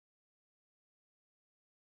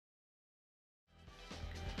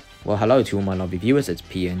Well, hello to all my lovely viewers, it's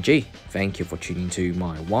PNG. Thank you for tuning to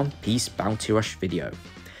my One Piece Bounty Rush video.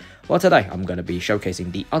 Well, today I'm going to be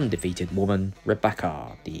showcasing the undefeated woman,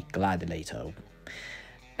 Rebecca, the Gladiator.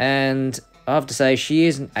 And I have to say, she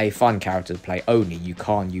isn't a fun character to play only. You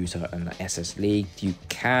can't use her in the SS League. You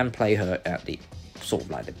can play her at the sort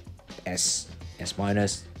of like the S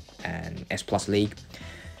minus and S plus league.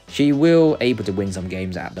 She will able to win some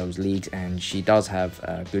games at those leagues, and she does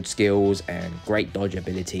have good skills and great dodge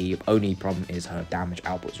ability. Only problem is her damage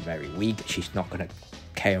output is very weak. She's not going to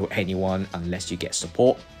KO anyone unless you get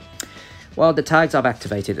support. Well, the tags I've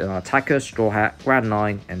activated are Attacker, Straw Hat, Grand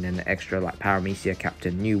 9, and then the extra like Paramecia,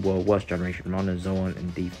 Captain, New World, Worst Generation, Runner, Zone,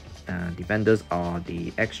 and Defenders are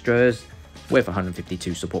the extras with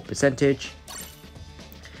 152 support percentage.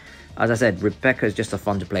 As I said, Rebecca is just a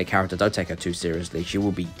fun to play character. Don't take her too seriously. She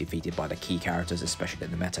will be defeated by the key characters, especially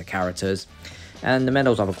the meta characters. And the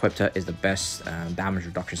medals I've equipped her is the best damage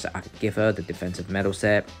reduction set I could give her. The defensive medal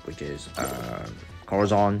set, which is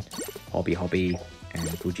Corazon, Hobby, and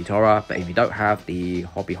Fujitora. But if you don't have the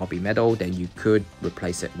Hobby medal, then you could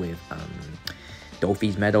replace it with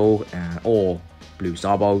Dolphy's medal or Blue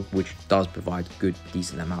Sabo, which does provide good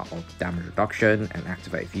decent amount of damage reduction and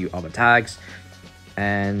activate a few other tags.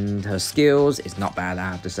 And her skills is not bad,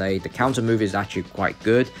 I have to say. The counter move is actually quite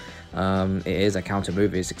good. It is a counter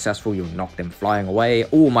move, is successful, you'll knock them flying away.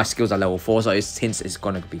 All my skills are level 4, so since it's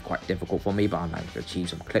going to be quite difficult for me, but I managed to achieve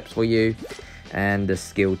some clips for you. And the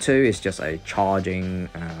skill 2 is just a charging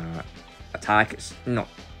attack. It's not,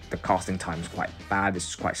 the casting time is quite bad,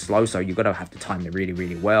 it's quite slow, so you're going to have to time it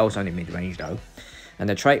really well. It's only mid-range though. And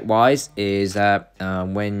the trait wise is that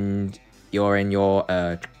when you're in your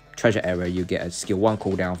treasure area, you get a skill 1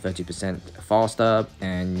 cooldown 30% faster,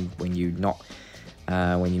 and when you knock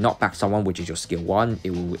back someone, which is your skill 1,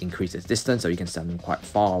 it will increase its distance, so you can send them quite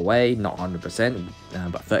far away, not 100%,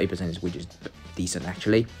 but 30% is, which is decent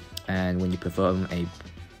actually. And when you perform a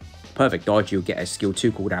perfect dodge, you'll get a skill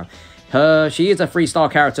 2 cooldown. She is a 3-star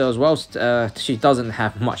character as well. She doesn't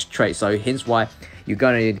have much traits, so hence why you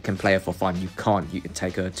can play her for fun. You can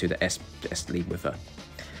take her to the S League with her.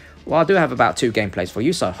 Well, I do have about 2 gameplays for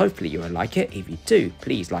you, so hopefully you will like it. If you do,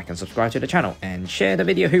 please like and subscribe to the channel and share the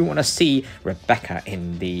video who you want to see Rebecca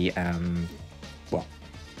in the well,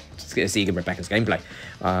 see Rebecca's gameplay.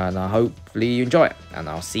 And hopefully you enjoy it, and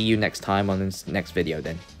I'll see you next time on this next video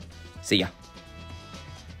then. See ya.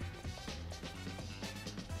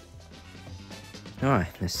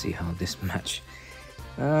 Alright, let's see how this match.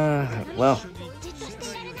 Well,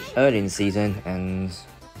 early in the season and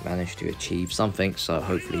managed to achieve something, so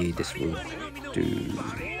hopefully this will do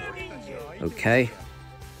okay.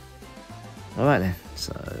 Alright then,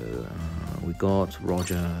 so we got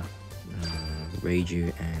Roger,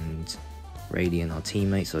 Reiju and Radiant, our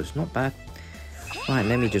teammate, so it's not bad. Alright,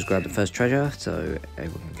 let me just grab the first treasure so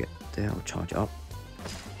everyone can get there. I'll charge it up.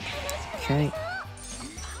 Okay.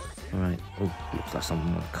 Alright, oh, looks like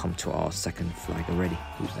someone will come to our second flag already.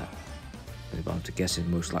 Who's that? If I have to guess, it's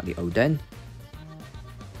most likely Oden.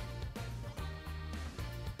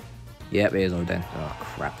 Yep, it is Oden. Oh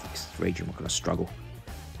crap, this Raging, we're gonna struggle.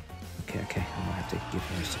 Okay, I might have to give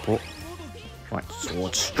him support. Right,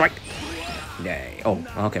 sword strike. Yay. Oh,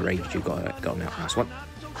 okay, Rage, you got him out. Nice one.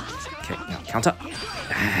 Okay, now counter.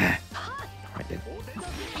 Right then.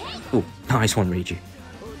 Oh, nice one, Rage.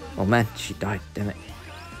 Oh man, she died, damn it.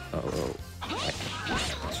 Oh. Right.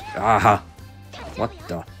 Aha. What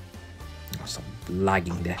the? Oh, some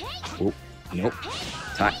lagging there. Oh, nope.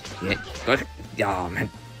 Attack. Yeah, good. Oh man.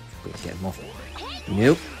 Get him off.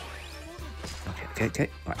 Nope. Okay.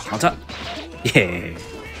 Right, counter. Yeah.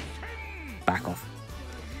 Back off.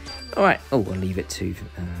 Alright. Oh, I'll leave it to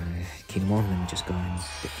Kinemon. Let me just go and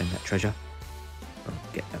defend that treasure. Oh,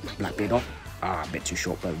 get that Blackbeard off. Ah, a bit too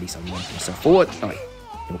short, but at least I'm launching myself forward. Alright.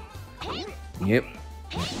 Nope.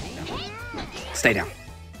 Stay down.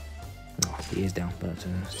 Oh, he is down, but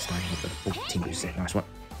standing up there. Oh, team boost there. Nice one.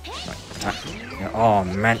 Right, attack. Yeah, oh,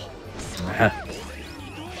 man.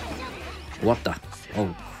 What the?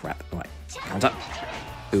 Oh, crap. Right, counter.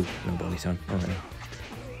 Ooh, no body turn. Alright.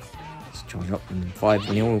 Let's charge up in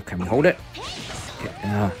 5-0. Can we hold it? Okay.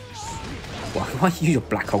 Why use your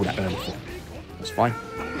black hole that early for? That's fine.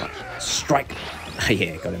 Right, strike.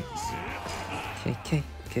 Yeah, got him. Okay.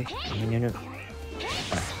 No.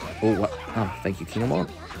 Right. Oh, what? Oh, thank you, Kinemon.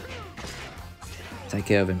 Take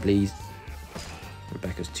care of him, please.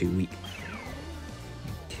 Rebecca's too weak.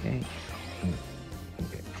 Okay.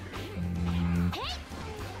 Okay.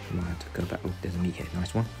 Might have to go back. Oh, there's a meat here.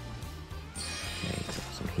 Nice one. Okay,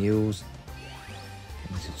 got some heals.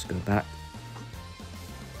 Let's just go back.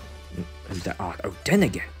 Who's that? Oh, Den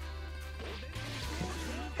again.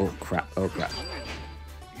 Oh crap, oh crap.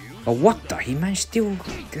 Oh, what the? He managed to still...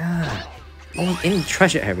 Oh, in the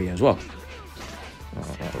treasure area as well.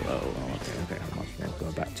 Okay. I might now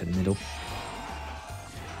go back to the middle.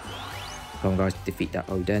 Come on, guys, defeat that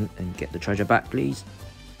Oden and get the treasure back, please.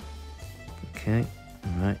 Okay,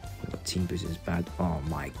 alright. We've got team boost is bad. Oh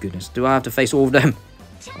my goodness, do I have to face all of them?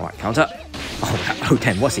 Alright, counter. Oh, that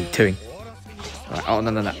Oden, what's he doing? Alright, oh, no.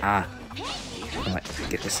 Alright,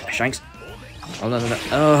 get this, Shanks. Oh, no.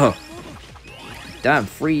 Oh, damn,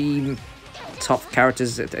 3 tough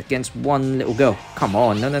characters against 1 little girl. Come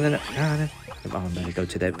on, no. Oh, no, go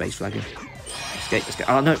to their base flag. Escape.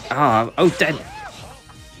 Oh, no. Oh, Oden.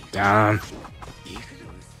 Damn.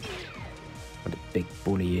 What a big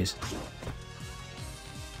bully he is.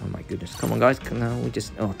 Oh my goodness. Come on, guys. No, we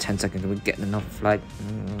just... Oh, 10 seconds. We're getting another flag.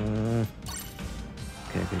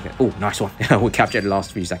 Okay. Oh, nice one. We captured the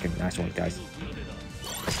last few seconds. Nice one, guys.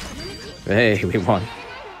 Hey, we won.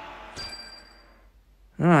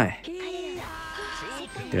 Alright.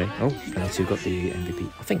 Okay. Oh, player 2 got the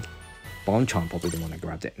MVP. I think Bonchan probably the one that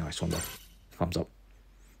grabbed it. Nice one, though. Thumbs up.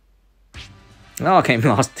 Oh, I came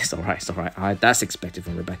last. It's alright. That's expected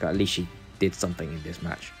from Rebecca. At least she did something in this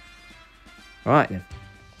match. Alright, then.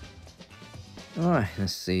 Alright,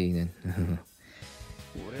 let's see, then.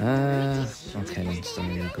 Okay, then. So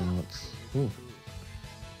we got...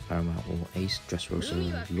 Paramount or Ace,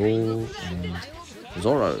 Dressrosa, Law, and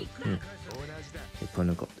Zoro. The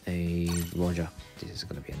opponent got a Roger. This is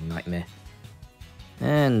going to be a nightmare.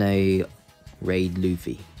 And a Raid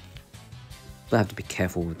Luffy. But I have to be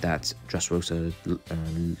careful with that Dressrosa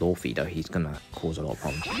Luffy though. He's going to cause a lot of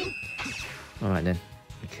problems. Alright then.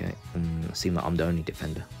 Okay. It seems like I'm the only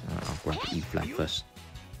defender. I'll grab the E flag first.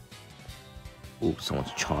 Oh,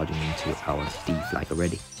 someone's charging into our D flag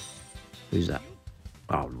already. Who's that?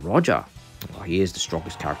 Oh, Roger. Oh, he is the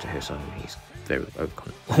strongest character here, so he's very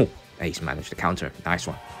overcome. Oh, Ace managed to counter him. Nice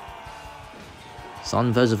one.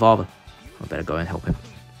 Son versus father. I better go and help him.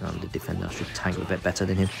 The defender should tangle a bit better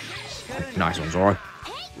than him. Oh, nice one, Zoro.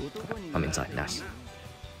 I'm inside. Nice.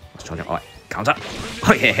 Let's try to... Alright, counter.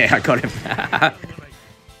 Oh, yeah, I got him.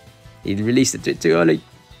 He released it too early.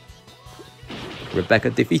 Rebecca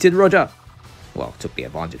defeated Roger. Well, took the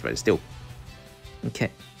advantage, but still. Okay,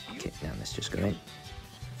 now let's just go in.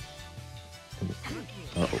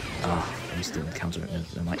 I'm still countering it.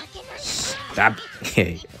 I might stab.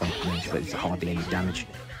 Yeah. Oh, but it's hardly any damage.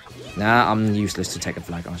 Nah, I'm useless to take a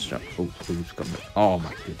flag. Oh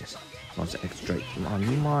my goodness. Lots of extra. I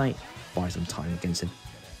might buy some time against him.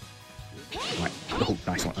 Right. Oh,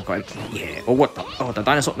 nice one. I got him. Yeah. Oh, what the? Oh, the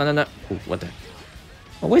dinosaur. No. Oh, what the?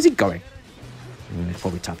 Oh, where's he going? He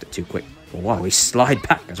probably tapped it too quick. Oh, wow, he slide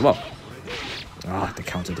back as well. Ah, the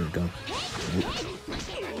counter didn't go.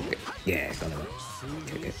 Okay. Yeah, got him.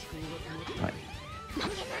 Okay. Right.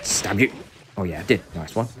 Stab you. Oh, yeah, I did.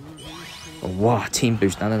 Nice one. Oh, wow, team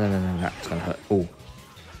boost. No. That's going to hurt. Oh.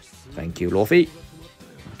 Thank you, Luffy.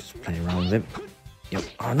 I'll just play around with him. Yep.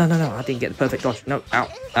 Oh, no. I didn't get the perfect dodge. No. Ow.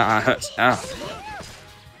 It hurts. Ow.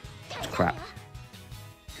 It's crap.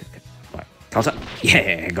 Okay. Right. Counter.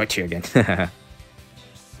 Yeah, got you again.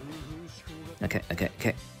 Okay.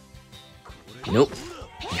 Nope.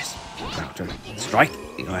 Yes. Counter. Strike.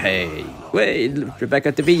 Oh, hey. Wait,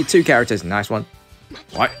 Rebecca defeated 2 characters. Nice one.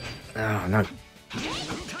 What? Oh, no.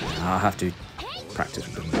 I'll have to practice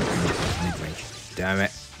with them mid-range. Damn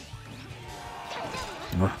it.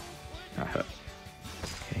 Oh, that hurt.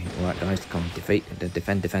 Okay, alright guys, come defeat.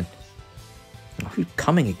 Defend. Oh, who's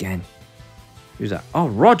coming again? Who's that? Oh,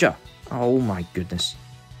 Roger! Oh my goodness.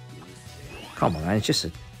 Come on, man. It's just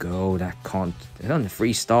a girl that can't... It's only a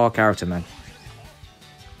 3-star character, man.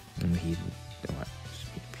 And he... Alright,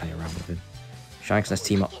 just play around with him. Shanks, let's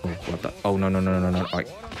team up. Oh, what the... Oh, no. Alright.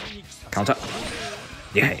 Counter.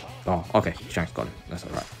 Yeah. Oh, okay. Shanks got him. That's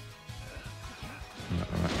alright.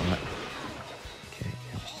 Alright. Okay,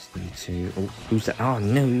 I just need to... Oh, who's that? Oh,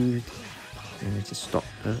 no. I need to stop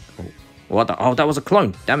her. Oh. What the... Oh, that was a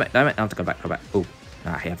clone. Damn it. I have to go back. Oh.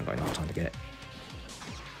 Nah, he hasn't got enough time to get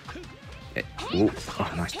it. Oh,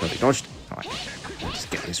 nice. Perfect dodged. Alright. Let's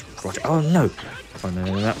get this Roger. Oh, no. Oh,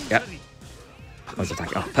 no. Yep. I was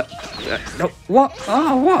attacking. Oh, no. What?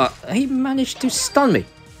 Oh, what? He managed to stun me.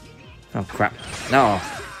 Oh, crap. No.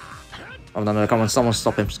 Oh, no. Come on. Someone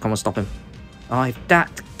stop him. Come on, stop him. Oh, if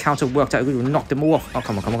that counter worked out, we would have knocked him all off. Oh,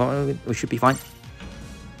 come on. We should be fine.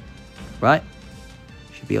 Right?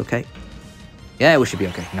 Should be okay. Yeah, we should be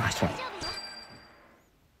okay. Nice one.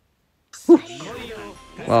 Whew.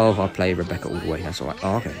 Well, I'll play Rebecca all the way. That's alright.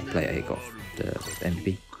 Oh, okay. Player A got the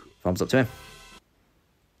MVP. Thumbs up to him.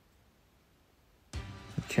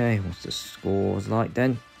 Okay, what's the scores like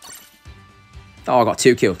then? Oh, I got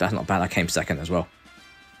 2 kills. That's not bad. I came second as well.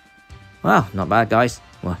 Wow, not bad, guys.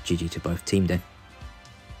 Well, GG to both team then.